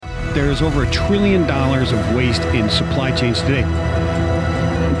There's over $1 trillion of waste in supply chains today.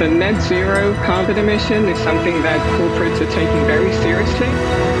 The net zero carbon emission is something that corporates are taking very seriously.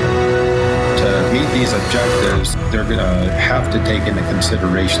 To meet these objectives, they're going to have to take into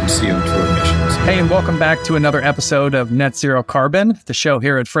consideration CO2 emissions. Hey, and welcome back to another episode of Net Zero Carbon, the show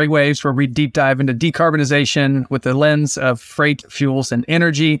here at Freight Waves, where we deep dive into decarbonization with the lens of freight, fuels, and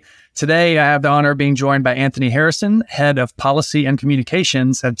energy. Today, I have the honor of being joined by Anthony Harrison, Head of Policy and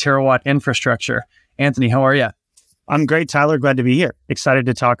Communications at Terawatt Infrastructure. Anthony, how are you? I'm great, Tyler. Glad to be here. Excited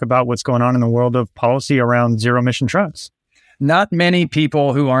to talk about what's going on in the world of policy around zero-emission trucks. Not many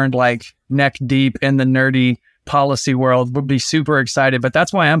people who aren't like neck deep in the nerdy policy world would be super excited, but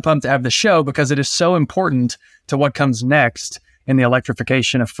that's why I'm pumped to have the show, because it is so important to what comes next in the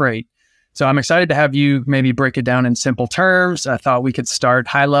electrification of freight. So I'm excited to have you maybe break it down in simple terms. I thought we could start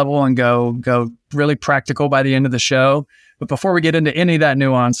high level and go really practical by the end of the show. But before we get into any of that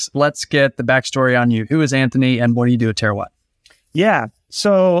nuance, let's get the backstory on you. Who is Anthony and what do you do at Terawatt? Yeah.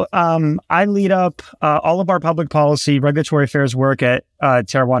 So I lead up all of our public policy, regulatory affairs work at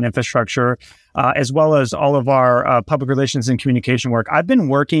Terawatt Infrastructure, as well as all of our public relations and communication work. I've been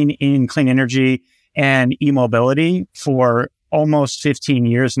working in clean energy and e-mobility for almost 15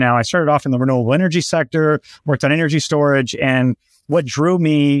 years now. I started off in the renewable energy sector, worked on energy storage, and what drew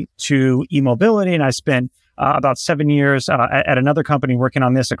me to e-mobility, and I spent about 7 years at another company working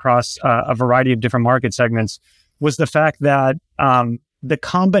on this across a variety of different market segments, was the fact that the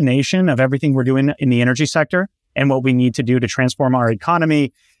combination of everything we're doing in the energy sector and what we need to do to transform our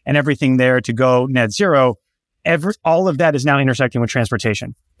economy and everything there to go net zero, all of that is now intersecting with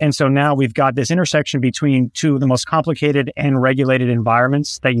transportation. And so now we've got this intersection between two of the most complicated and regulated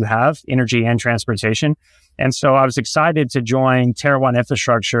environments that you have, energy and transportation. And so I was excited to join Terawatt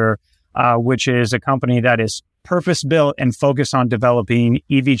Infrastructure, which is a company that is purpose-built and focused on developing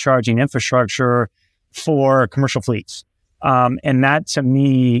EV charging infrastructure for commercial fleets. And that, to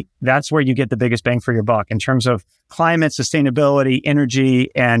me, that's where you get the biggest bang for your buck in terms of climate, sustainability,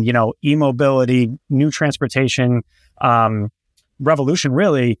 energy, and, e-mobility. New transportation revolution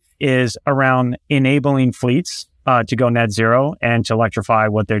really is around enabling fleets to go net zero and to electrify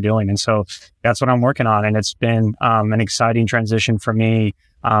what they're doing. And so that's what I'm working on. And it's been an exciting transition for me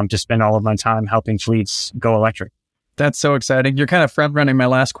to spend all of my time helping fleets go electric. That's so exciting. You're kind of front running my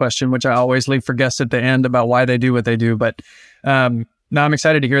last question, which I always leave for guests at the end about why they do what they do. But now I'm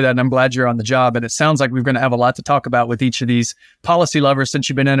excited to hear that, and I'm glad you're on the job. And it sounds like we're going to have a lot to talk about with each of these policy levers since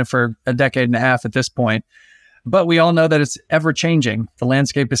you've been in it for a decade and a half at this point. But we all know that it's ever changing. The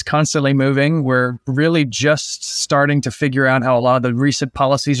landscape is constantly moving. We're really just starting to figure out how a lot of the recent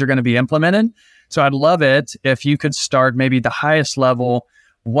policies are going to be implemented. So I'd love it if you could start maybe the highest level.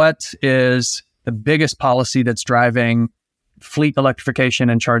 What is the biggest policy that's driving fleet electrification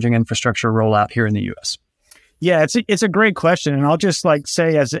and charging infrastructure rollout here in the U.S.? Yeah, it's a great question. And I'll just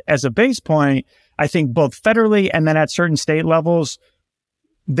say as a base point, I think both federally and then at certain state levels,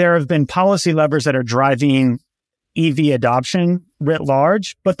 there have been policy levers that are driving EV adoption writ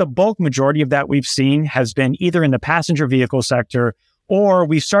large, but the bulk majority of that we've seen has been either in the passenger vehicle sector, or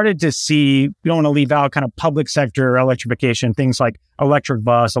we've started to see, we don't want to leave out kind of public sector electrification, things like electric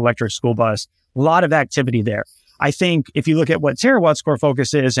bus, electric school bus, a lot of activity there. I think if you look at what Terawatt's core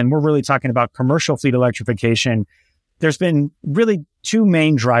focus is, and we're really talking about commercial fleet electrification, there's been really two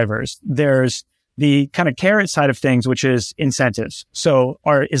main drivers. There's the kind of carrot side of things, which is incentives. So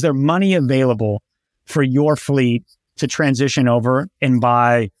is there money available for your fleet to transition over and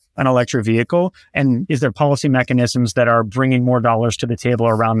buy an electric vehicle? And is there policy mechanisms that are bringing more dollars to the table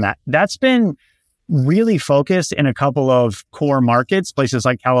around that? That's been really focused in a couple of core markets, places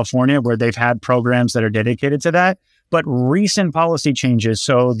like California, where they've had programs that are dedicated to that. But recent policy changes,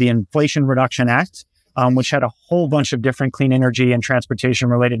 so the Inflation Reduction Act, which had a whole bunch of different clean energy and transportation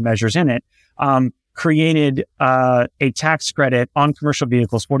related measures in it, created a tax credit on commercial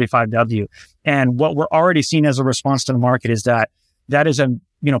vehicles, 45W. And what we're already seeing as a response to the market is that is a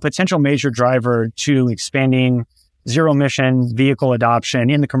potential major driver to expanding zero emission vehicle adoption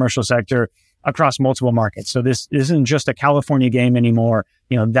in the commercial sector across multiple markets. So this isn't just a California game anymore.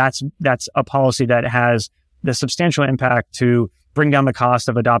 That's a policy that has the substantial impact to bring down the cost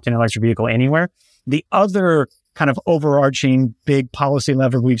of adopting an electric vehicle anywhere. The other kind of overarching big policy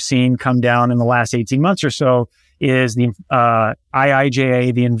lever we've seen come down in the last 18 months or so is the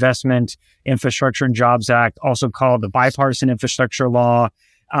IIJA, the Investment Infrastructure and Jobs Act, also called the Bipartisan Infrastructure Law.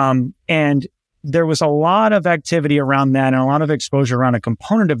 And there was a lot of activity around that and a lot of exposure around a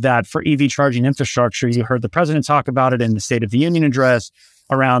component of that for EV charging infrastructure. You heard the president talk about it in the State of the Union address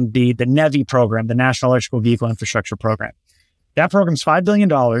around the NEVI program, the National Electrical Vehicle Infrastructure Program. That program's $5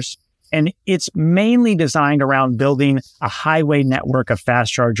 billion, and it's mainly designed around building a highway network of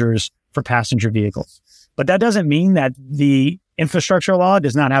fast chargers for passenger vehicles. But that doesn't mean that the infrastructure law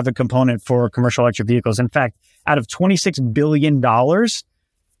does not have a component for commercial electric vehicles. In fact, out of $26 billion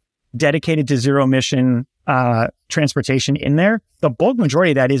dedicated to zero emission transportation in there, the bulk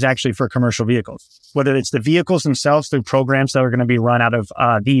majority of that is actually for commercial vehicles, whether it's the vehicles themselves through programs that are going to be run out of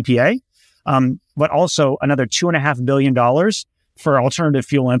the EPA, but also another $2.5 billion for alternative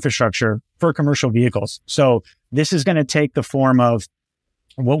fuel infrastructure for commercial vehicles. So this is going to take the form of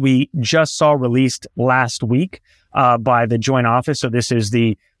what we just saw released last week by the Joint Office. So this is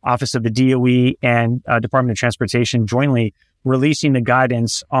the Office of the DOE and Department of Transportation jointly releasing the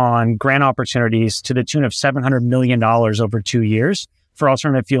guidance on grant opportunities to the tune of $700 million over 2 years for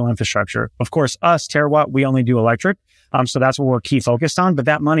alternative fuel infrastructure. Of course, us, Terawatt, we only do electric. So that's what we're key focused on. But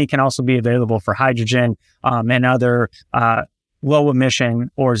that money can also be available for hydrogen and other low emission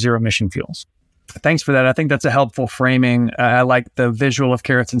or zero emission fuels. Thanks for that. I think that's a helpful framing. I like the visual of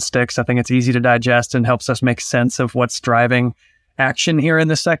carrots and sticks. I think it's easy to digest and helps us make sense of what's driving action here in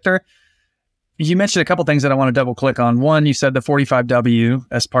this sector. You mentioned a couple things that I want to double click on. One, you said the 45W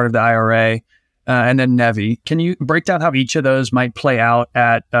as part of the IRA, and then NEVI. Can you break down how each of those might play out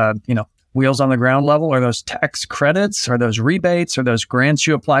at, wheels on the ground level? Are those tax credits? Are those rebates? Are those grants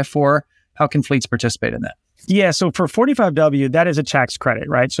you apply for? How can fleets participate in that? Yeah, so for 45W, that is a tax credit,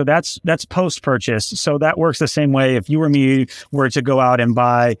 right? So that's post-purchase. So that works the same way. If you or me were to go out and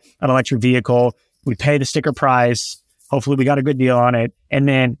buy an electric vehicle, we pay the sticker price. Hopefully we got a good deal on it. And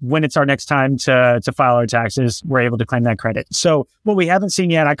then when it's our next time to file our taxes, we're able to claim that credit. So what we haven't seen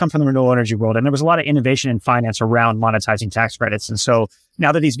yet, I come from the renewable energy world, and there was a lot of innovation in finance around monetizing tax credits. And so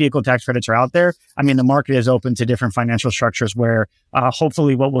now that these vehicle tax credits are out there, I mean, the market is open to different financial structures where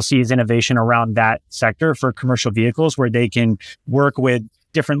hopefully what we'll see is innovation around that sector for commercial vehicles where they can work with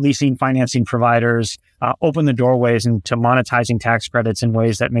different leasing financing providers, open the doorways into monetizing tax credits in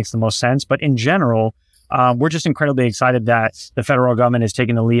ways that makes the most sense. But in general, we're just incredibly excited that the federal government is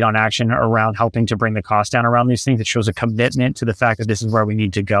taking the lead on action around helping to bring the cost down around these things. It shows a commitment to the fact that this is where we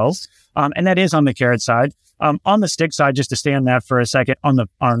need to go. And that is on the carrot side. On the stick side, just to stay on that for a second,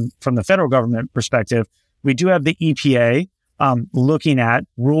 from the federal government perspective, we do have the EPA looking at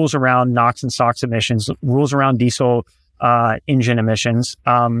rules around NOx and SOx emissions, rules around diesel engine emissions.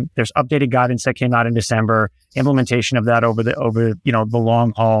 There's updated guidance that came out in December, implementation of that over the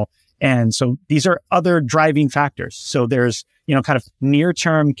long haul. And so these are other driving factors. So there's, kind of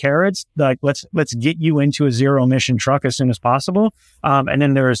near-term carrots, like let's get you into a zero emission truck as soon as possible. And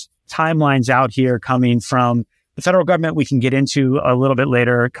then there's timelines out here coming from the federal government we can get into a little bit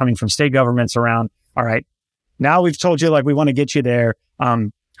later, coming from state governments around, all right, now we've told you we want to get you there.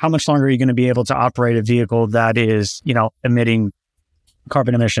 How much longer are you going to be able to operate a vehicle that is, emitting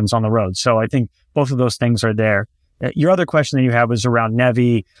carbon emissions on the road? So I think both of those things are there. Your other question that you have was around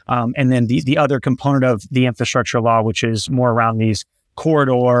NEVI, and then the other component of the infrastructure law, which is more around these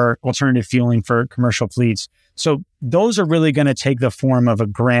corridor alternative fueling for commercial fleets. So those are really going to take the form of a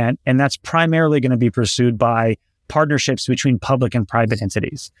grant, and that's primarily going to be pursued by partnerships between public and private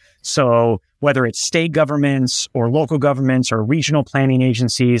entities. So whether it's state governments or local governments or regional planning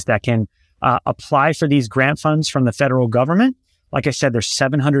agencies that can apply for these grant funds from the federal government. Like I said, there's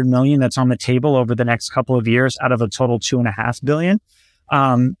 $700 million that's on the table over the next couple of years out of a total $2.5 billion.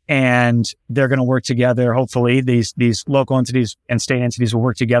 And they're going to work together. Hopefully these local entities and state entities will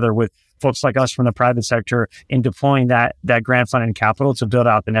work together with folks like us from the private sector in deploying that grant fund and capital to build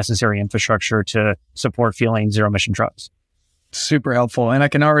out the necessary infrastructure to support fueling zero emission trucks. Super helpful. And I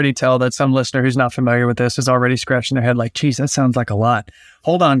can already tell that some listener who's not familiar with this is already scratching their head like, geez, that sounds like a lot.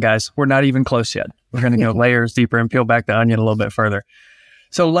 Hold on, guys. We're not even close yet. We're going to go layers deeper and peel back the onion a little bit further.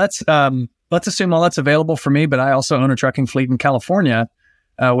 So let's assume all that's available for me, but I also own a trucking fleet in California,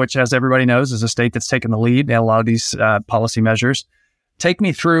 which, as everybody knows, is a state that's taken the lead in a lot of these policy measures. Take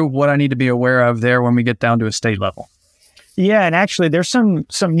me through what I need to be aware of there when we get down to a state level. Yeah, and actually, there's some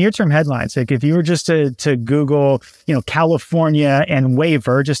near-term headlines. Like if you were just to Google, California and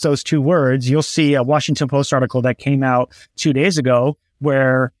waiver, just those two words, you'll see a Washington Post article that came out 2 days ago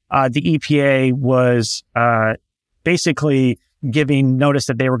where the EPA was basically giving notice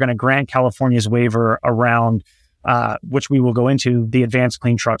that they were going to grant California's waiver around, which we will go into, the Advanced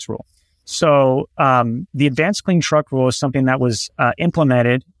Clean Trucks Rule. So the Advanced Clean Truck Rule is something that was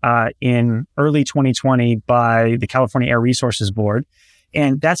implemented in early 2020 by the California Air Resources Board.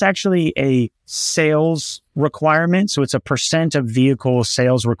 And that's actually a sales requirement. So it's a % of vehicle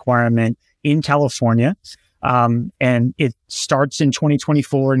sales requirement in California. And it starts in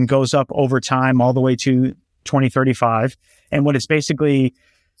 2024 and goes up over time all the way to 2035. And what it's basically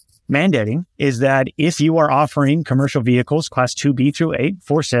mandating is that if you are offering commercial vehicles, class 2B through 8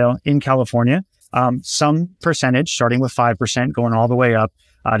 for sale in California, some percentage, starting with 5%, going all the way up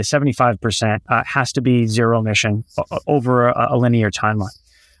to 75%, has to be zero emission over a linear timeline.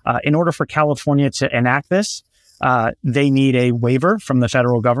 In order for California to enact this, they need a waiver from the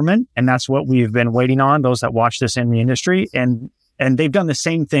federal government. And that's what we've been waiting on, those that watch this in the industry. And they've done the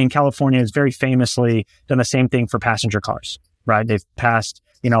same thing. California has very famously done the same thing for passenger cars, right? They've passed,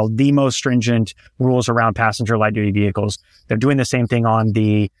 the most stringent rules around passenger light duty vehicles. They're doing the same thing on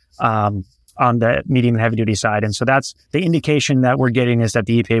the medium and heavy duty side. And so that's the indication that we're getting, is that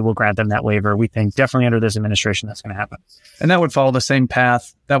the EPA will grant them that waiver. We think definitely under this administration that's going to happen. And that would follow the same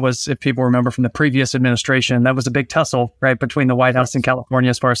path. That was, if people remember from the previous administration, that was a big tussle, right, between the White House and California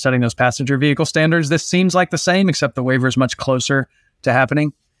as far as setting those passenger vehicle standards. This seems like the same, except the waiver is much closer to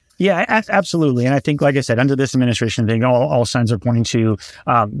happening. Yeah, absolutely. And I think, like I said, under this administration, I think all signs are pointing to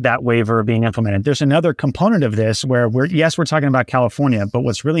that waiver being implemented. There's another component of this where we're talking about California, but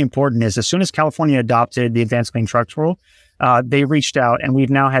what's really important is as soon as California adopted the Advanced Clean Trucks Rule, they reached out, and we've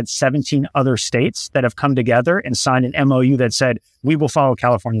now had 17 other states that have come together and signed an MOU that said, we will follow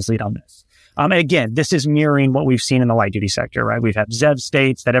California's lead on this. Again, this is mirroring what we've seen in the light duty sector, right? We've had ZEV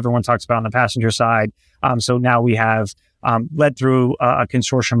states that everyone talks about on the passenger side. So now we have led through a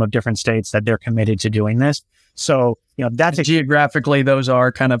consortium of different states that they're committed to doing this. So, that's geographically, those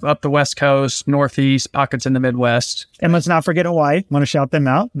are kind of up the West Coast, Northeast, pockets in the Midwest. And let's not forget Hawaii. I want to shout them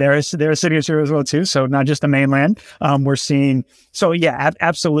out. They're a city here as well, too. So not just the mainland. We're seeing,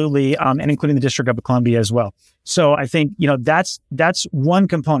 absolutely. And including the District of Columbia as well. So I think, that's one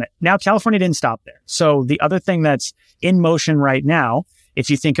component. Now, California didn't stop there. So the other thing that's in motion right now, if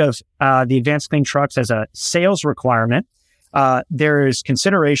you think of the Advanced Clean Trucks as a sales requirement, there is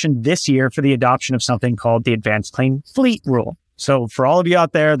consideration this year for the adoption of something called the Advanced Clean Fleet Rule. So for all of you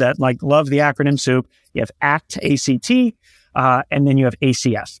out there that love the acronym soup, you have ACT, ACT, and then you have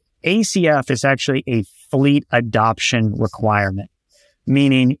ACF. ACF is actually a fleet adoption requirement,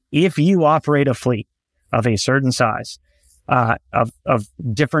 meaning if you operate a fleet of a certain size, of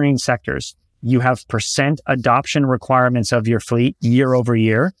differing sectors, you have percent adoption requirements of your fleet year over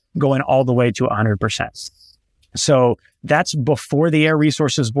year, going all the way to 100%. So that's before the Air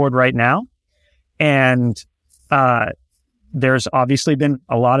Resources Board right now. And there's obviously been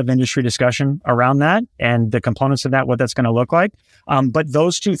a lot of industry discussion around that and the components of that, what that's going to look like. But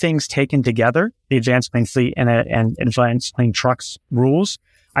those two things taken together, the Advanced Clean Fleet and Advanced Clean Trucks rules,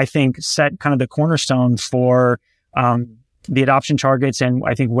 I think set kind of the cornerstone for the adoption targets, and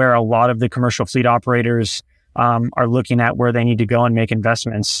I think where a lot of the commercial fleet operators are looking at where they need to go and make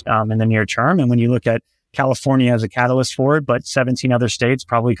investments in the near term. And when you look at California as a catalyst for it, but 17 other states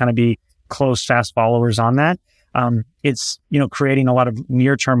probably kind of be close, fast followers on that. It's, creating a lot of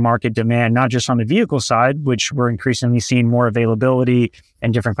near-term market demand, not just on the vehicle side, which we're increasingly seeing more availability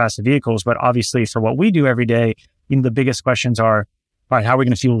and different classes of vehicles. But obviously for what we do every day, the biggest questions are, all right, how are we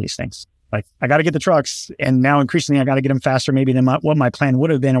going to fuel these things? I got to get the trucks, and now increasingly I got to get them faster maybe than what my plan would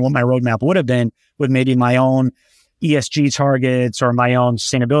have been or what my roadmap would have been with maybe my own ESG targets or my own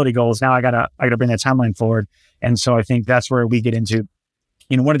sustainability goals. Now I gotta bring that timeline forward. And so I think that's where we get into,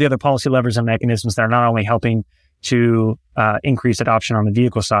 one of the other policy levers and mechanisms that are not only helping to increase adoption on the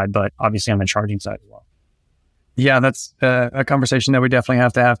vehicle side, but obviously on the charging side as well. Yeah, that's a conversation that we definitely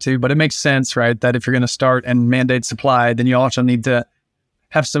have to have too. But it makes sense, right, that if you're going to start and mandate supply, then you also need to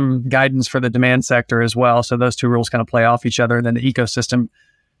have some guidance for the demand sector as well. So those two rules kind of play off each other, and then the ecosystem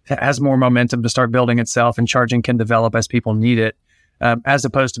has more momentum to start building itself, and charging can develop as people need it, as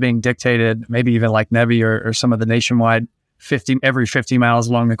opposed to being dictated, maybe even like NEVI or some of the nationwide every 50 miles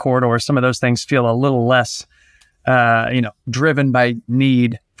along the corridor. Some of those things feel a little less, driven by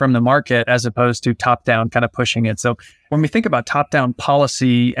need from the market as opposed to top down kind of pushing it. So when we think about top down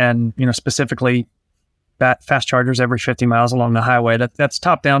policy and, specifically fast chargers every 50 miles along the highway, that's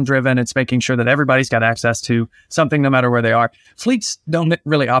top down driven. It's making sure that everybody's got access to something no matter where they are. Fleets don't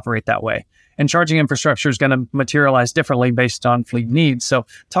really operate that way. And charging infrastructure is going to materialize differently based on fleet needs. So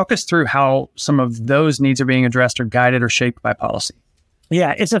talk us through how some of those needs are being addressed or guided or shaped by policy.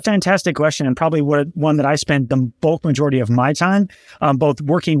 Yeah, it's a fantastic question, and probably one that I spend the bulk majority of my time both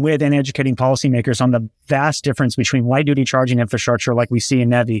working with and educating policymakers on the vast difference between light-duty charging infrastructure like we see in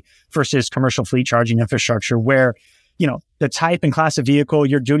NEVI versus commercial fleet charging infrastructure, where, the type and class of vehicle,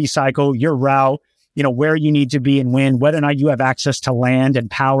 your duty cycle, your route, where you need to be and when, whether or not you have access to land and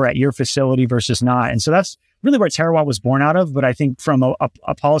power at your facility versus not. And so that's really where Terawatt was born out of. But I think from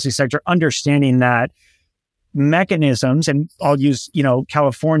a policy sector, understanding that mechanisms, and I'll use,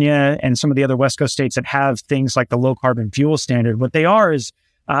 California and some of the other West Coast states that have things like the low carbon fuel standard. What they are is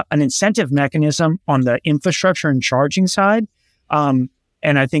an incentive mechanism on the infrastructure and charging side. And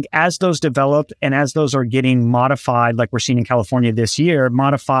I think as those develop and as those are getting modified, like we're seeing in California this year,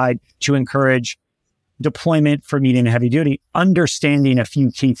 modified to encourage deployment for medium and heavy duty, understanding a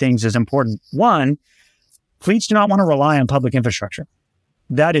few key things is important. One, fleets do not want to rely on public infrastructure.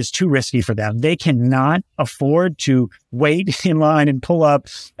 That is too risky for them. They cannot afford to wait in line and pull up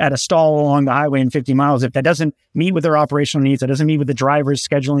at a stall along the highway in 50 miles if that doesn't meet with their operational needs, that doesn't meet with the driver's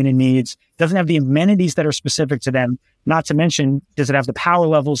scheduling and needs, doesn't have the amenities that are specific to them. Not to mention, does it have the power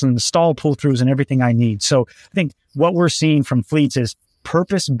levels and the stall pull-throughs and everything I need? So I think what we're seeing from fleets is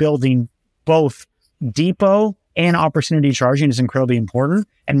purpose building both depot and opportunity charging is incredibly important,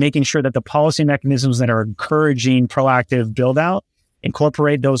 and making sure that the policy mechanisms that are encouraging proactive build out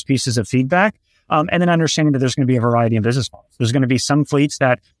incorporate those pieces of feedback. And then understanding that there's going to be a variety of business models. There's going to be some fleets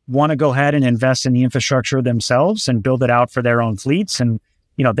that want to go ahead and invest in the infrastructure themselves and build it out for their own fleets. And,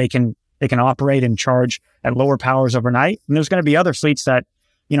 they can operate and charge at lower powers overnight. And there's going to be other fleets that,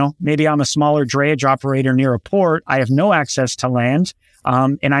 maybe I'm a smaller drayage operator near a port. I have no access to land.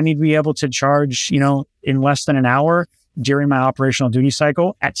 And I need to be able to charge, in less than an hour during my operational duty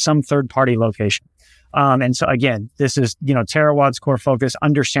cycle at some third-party location. And so again, this is, TerraWatt's core focus,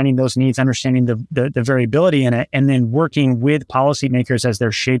 understanding those needs, understanding the variability in it, and then working with policymakers as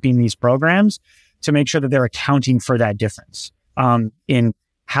they're shaping these programs to make sure that they're accounting for that difference, in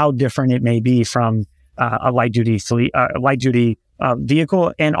how different it may be from a light duty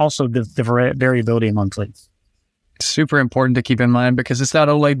vehicle, and also the variability among fleets. Super important to keep in mind, because it's not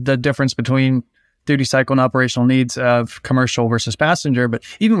only the difference between duty cycle and operational needs of commercial versus passenger, but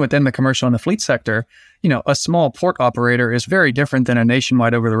even within the commercial and the fleet sector, a small port operator is very different than a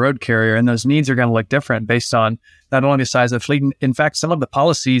nationwide over-the-road carrier, and those needs are going to look different based on not only the size of the fleet. In fact, some of the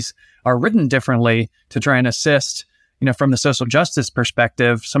policies are written differently to try and assist, from the social justice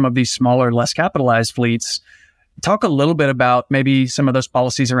perspective, some of these smaller, less capitalized fleets. Talk a little bit about maybe some of those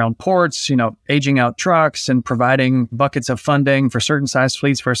policies around ports, aging out trucks and providing buckets of funding for certain size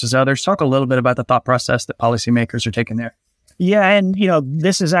fleets versus others. Talk a little bit about the thought process that policymakers are taking there. Yeah. And,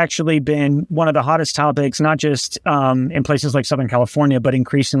 this has actually been one of the hottest topics, not just in places like Southern California, but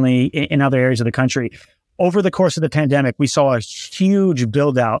increasingly in other areas of the country. Over the course of the pandemic, we saw a huge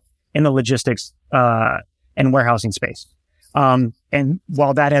build out in the logistics and warehousing space. And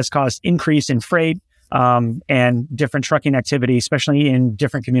while that has caused increase in freight, and different trucking activity, especially in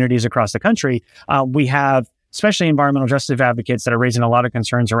different communities across the country, we have especially environmental justice advocates that are raising a lot of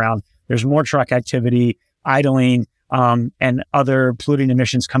concerns around there's more truck activity, idling, and other polluting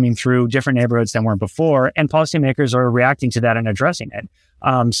emissions coming through different neighborhoods than were before. And policymakers are reacting to that and addressing it.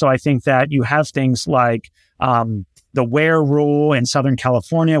 So I think that you have things like the WARE rule in Southern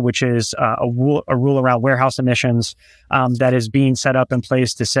California, which is a rule around warehouse emissions that is being set up in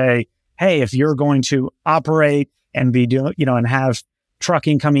place to say, hey, if you're going to operate and be doing, and have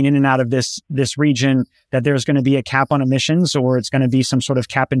trucking coming in and out of this region, that there's going to be a cap on emissions, or it's going to be some sort of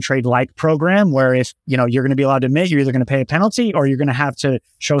cap and trade like program where if, you're going to be allowed to emit, you're either going to pay a penalty or you're going to have to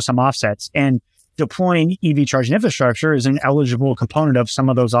show some offsets. And deploying EV charging infrastructure is an eligible component of some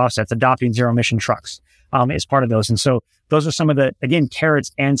of those offsets. Adopting zero emission trucks is part of those. And so those are some of the, again,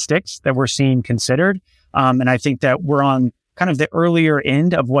 carrots and sticks that we're seeing considered. And I think that we're on kind of the earlier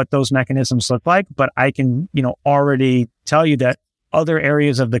end of what those mechanisms look like, but I can, already tell you that other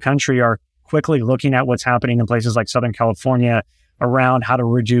areas of the country are quickly looking at what's happening in places like Southern California around how to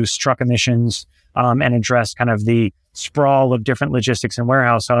reduce truck emissions, and address kind of the sprawl of different logistics and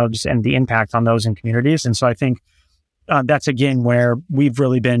warehouse hubs and the impact on those in communities. And so I think that's again where we've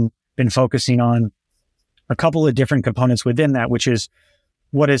really been focusing on a couple of different components within that, which is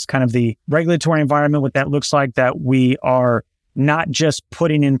what is kind of the regulatory environment, what that looks like, that we are not just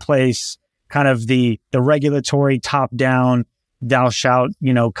putting in place kind of the regulatory top down, thou shalt,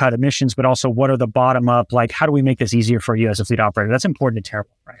 cut emissions, but also what are the bottom up, like how do we make this easier for you as a fleet operator? That's important to TerraWatt,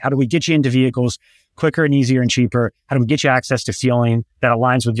 right? How do we get you into vehicles quicker and easier and cheaper? How do we get you access to fueling that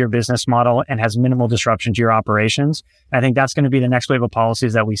aligns with your business model and has minimal disruption to your operations? And I think that's going to be the next wave of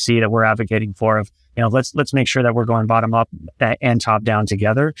policies that we see that we're advocating for of, let's make sure that we're going bottom up and top down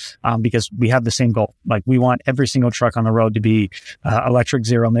together, because we have the same goal. Like we want every single truck on the road to be electric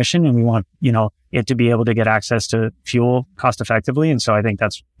zero emission, and we want, it to be able to get access to fuel cost effectively. And so I think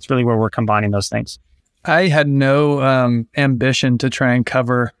it's really where we're combining those things. I had no ambition to try and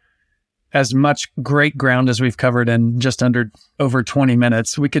cover as much great ground as we've covered in just over 20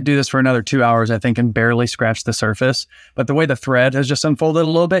 minutes. We could do this for another 2 hours, I think, and barely scratch the surface. But the way the thread has just unfolded a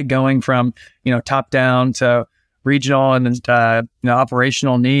little bit, going from, top down to regional and,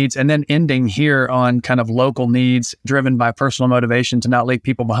 operational needs, and then ending here on kind of local needs driven by personal motivation to not leave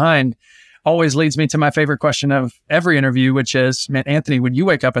people behind, always leads me to my favorite question of every interview, which is, man, Anthony, when you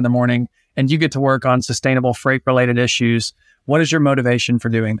wake up in the morning and you get to work on sustainable freight related issues, what is your motivation for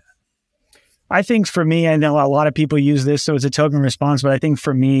doing that? I think for me, I know a lot of people use this, so it's a token response, but I think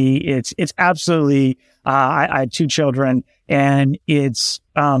for me, it's absolutely, I have 2 children, and it's,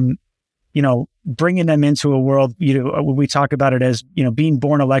 bringing them into a world, we talk about it as, being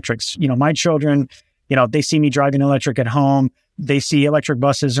born electrics. My children, they see me driving electric at home. They see electric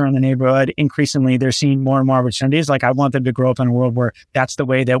buses around the neighborhood. Increasingly, they're seeing more and more opportunities. Like, I want them to grow up in a world where that's the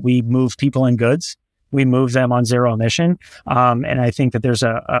way that we move people and goods. We move them on zero emission. And I think that there's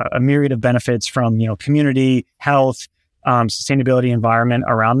a myriad of benefits from, community, health, sustainability, environment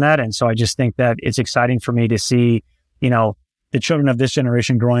around that. And so I just think that it's exciting for me to see, the children of this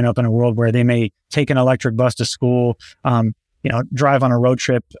generation growing up in a world where they may take an electric bus to school, drive on a road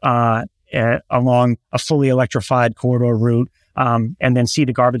trip along a fully electrified corridor route, and then see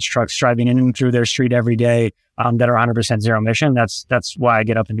the garbage trucks driving in and through their street every day that are 100% zero emission. That's why I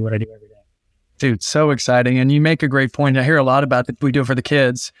get up and do what I do every day. Dude, so exciting. And you make a great point. I hear a lot about it. We do it for the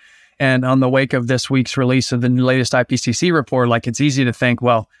kids. And on the wake of this week's release of the latest IPCC report, like, it's easy to think,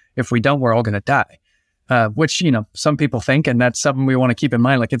 well, if we don't, we're all going to die, which, some people think, and that's something we want to keep in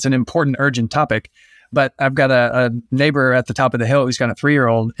mind. Like, it's an important, urgent topic. But I've got a neighbor at the top of the hill who's got a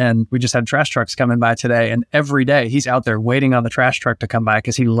 3-year-old, and we just had trash trucks coming by today. And every day he's out there waiting on the trash truck to come by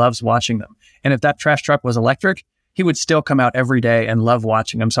because he loves watching them. And if that trash truck was electric, he would still come out every day and love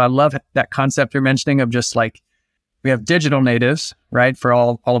watching them. So I love that concept you're mentioning of just like, we have digital natives, right? For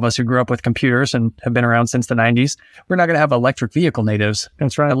all of us who grew up with computers and have been around since the 90s, we're not going to have electric vehicle natives.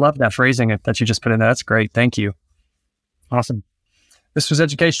 That's right. I love that phrasing that you just put in there. That's great. Thank you. Awesome. This was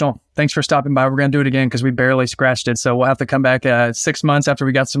educational. Thanks for stopping by. We're going to do it again because we barely scratched it. So we'll have to come back 6 months after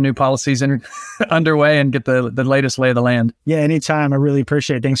we got some new policies underway and get the latest lay of the land. Yeah, anytime. I really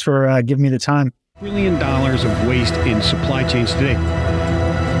appreciate it. Thanks for giving me the time. $1 trillion of waste in supply chains today.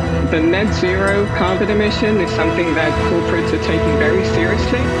 The net zero carbon emission is something that corporates are taking very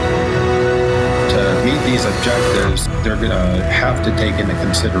seriously. To meet these objectives, they're going to have to take into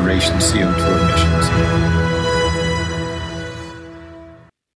consideration CO2 emissions.